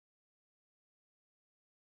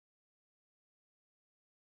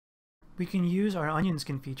We can use our onion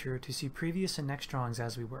skin feature to see previous and next drawings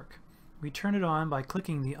as we work. We turn it on by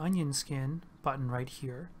clicking the onion skin button right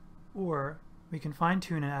here, or we can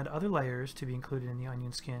fine-tune and add other layers to be included in the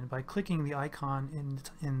onion skin by clicking the icon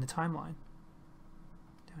in the timeline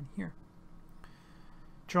down here.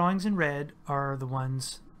 Drawings in red are the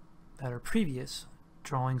ones that are previous.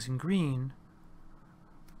 Drawings in green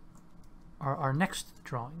are our next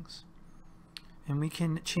drawings. And we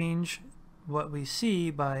can change what we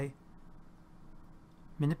see by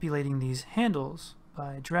manipulating these handles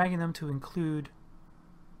by dragging them to include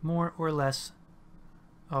more or less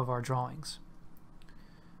of our drawings.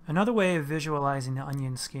 Another way of visualizing the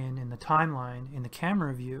onion skin in the timeline in the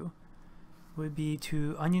camera view would be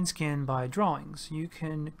to onion skin by drawings. You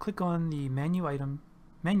can click on the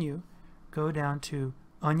menu, go down to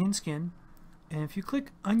onion skin, and if you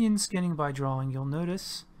click onion skinning by drawing, you'll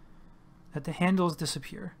notice that the handles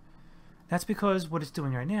disappear. That's because what it's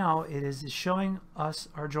doing right now, it is showing us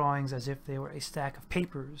our drawings as if they were a stack of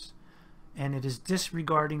papers, and it is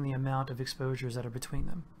disregarding the amount of exposures that are between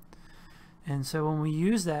them. And so when we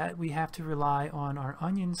use that, we have to rely on our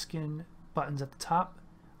onion skin buttons at the top,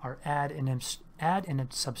 our add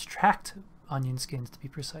and subtract onion skins, to be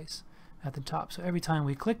precise, at the top. So every time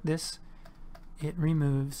we click this, it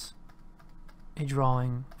removes a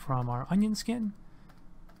drawing from our onion skin.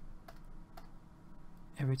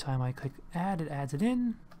 Every time I click add, it adds it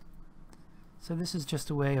in. So this is just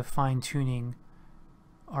a way of fine-tuning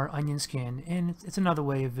our onion skin, and it's another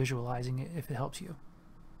way of visualizing it if it helps you.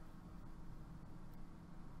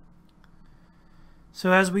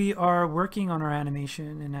 So as we are working on our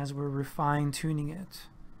animation and as we're fine-tuning it,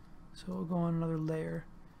 so we'll go on another layer,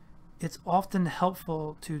 it's often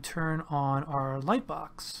helpful to turn on our light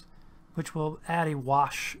box, which will add a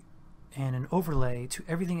wash and an overlay to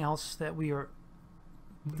everything else that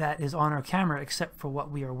is on our camera except for what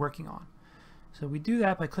we are working on. So we do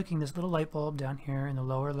that by clicking this little light bulb down here in the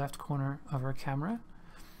lower left corner of our camera,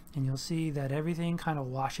 and you'll see that everything kind of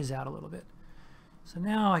washes out a little bit. So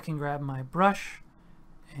now I can grab my brush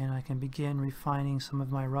and I can begin refining some of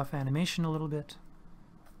my rough animation a little bit,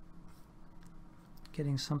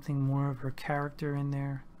 getting something more of her character in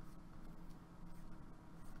there.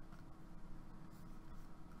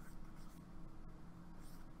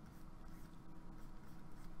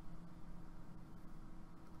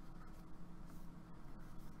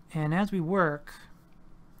 And as we work,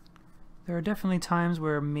 there are definitely times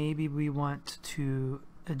where maybe we want to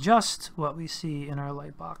adjust what we see in our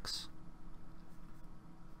light box.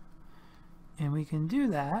 And we can do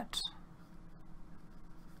that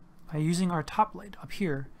by using our top light up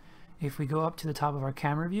here. If we go up to the top of our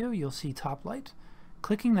camera view, you'll see top light.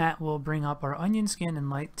 Clicking that will bring up our onion skin and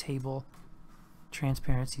light table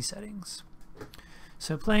transparency settings.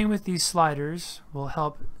 So playing with these sliders will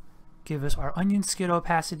help give us our onion skin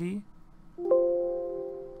opacity,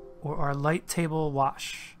 or our light table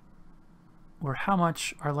wash, or how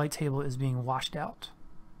much our light table is being washed out.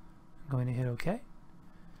 I'm going to hit OK.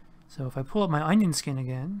 So if I pull up my onion skin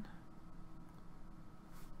again,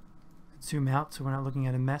 zoom out so we're not looking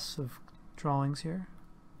at a mess of drawings here.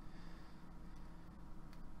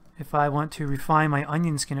 If I want to refine my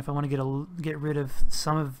onion skin, if I want to get rid of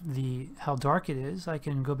some of how dark it is, I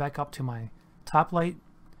can go back up to my top light,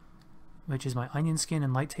 which is my onion skin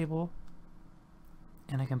and light table,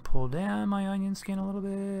 and I can pull down my onion skin a little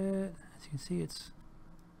bit. As you can see, it's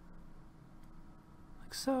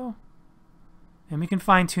like so, and we can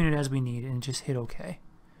fine-tune it as we need and just hit OK.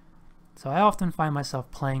 So I often find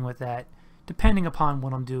myself playing with that depending upon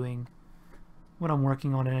what I'm doing, what I'm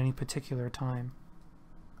working on at any particular time.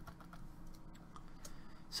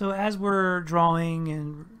 So as we're drawing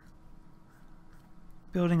and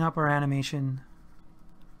building up our animation,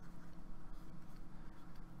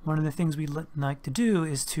 one of the things we like to do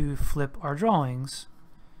is to flip our drawings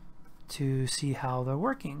to see how they're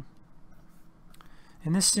working.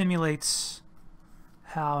 And this simulates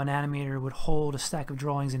how an animator would hold a stack of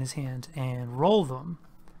drawings in his hand and roll them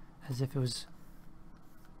as if it was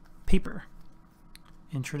paper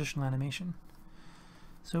in traditional animation.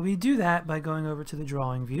 So we do that by going over to the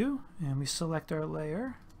drawing view, and we select our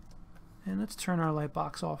layer, and let's turn our light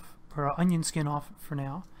box off, or our onion skin off for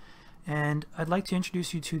now. And I'd like to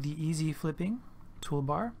introduce you to the easy flipping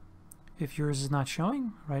toolbar. If yours is not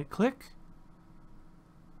showing, right click,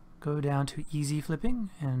 go down to easy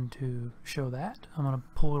flipping, and to show that, I'm going to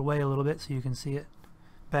pull it away a little bit so you can see it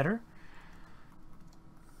better.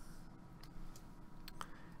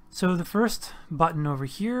 So the first button over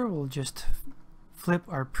here will just flip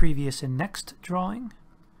our previous and next drawing.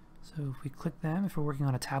 So if we click them, if we're working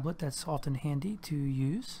on a tablet, that's often handy to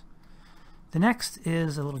use. The next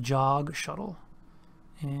is a little jog shuttle,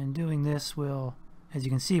 and doing this will, as you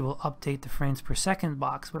can see, will update the frames per second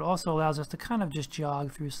box, but also allows us to kind of just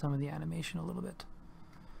jog through some of the animation a little bit.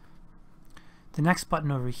 The next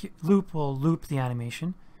button over here, loop, will loop the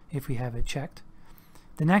animation if we have it checked.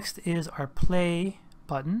 The next is our play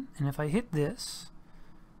button, and if I hit this,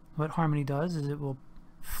 what Harmony does is it will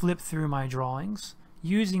flip through my drawings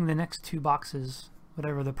using the next two boxes,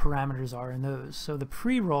 whatever the parameters are in those. So the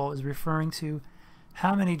pre-roll is referring to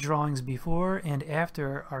how many drawings before and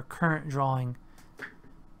after our current drawing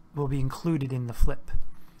will be included in the flip.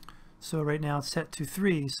 So right now it's set to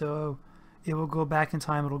 3, so it will go back in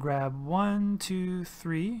time. It'll grab 1, 2,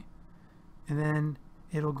 3, and then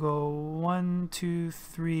it'll go 1, 2,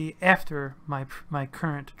 3 after my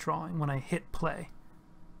current drawing when I hit play.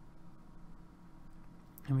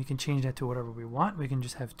 And we can change that to whatever we want. We can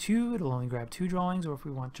just have 2, it'll only grab 2 drawings, or if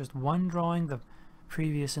we want just 1 drawing, the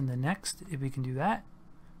previous and the next, if we can do that.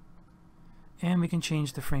 And we can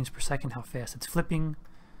change the frames per second, how fast it's flipping.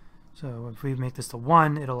 So if we make this to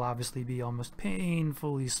 1, it'll obviously be almost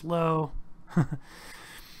painfully slow.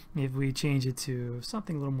 If we change it to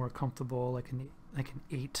something a little more comfortable, like an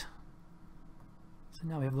 8. So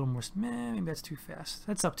now we have a little more, maybe that's too fast.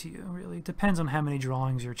 That's up to you, really. It depends on how many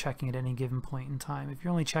drawings you're checking at any given point in time. If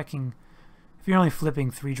you're only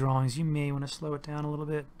flipping 3 drawings, you may want to slow it down a little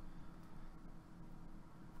bit.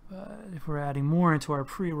 But if we're adding more into our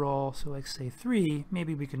pre-roll, so like say 3,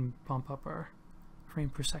 maybe we can bump up our frame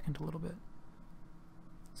per second a little bit.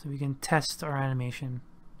 So we can test our animation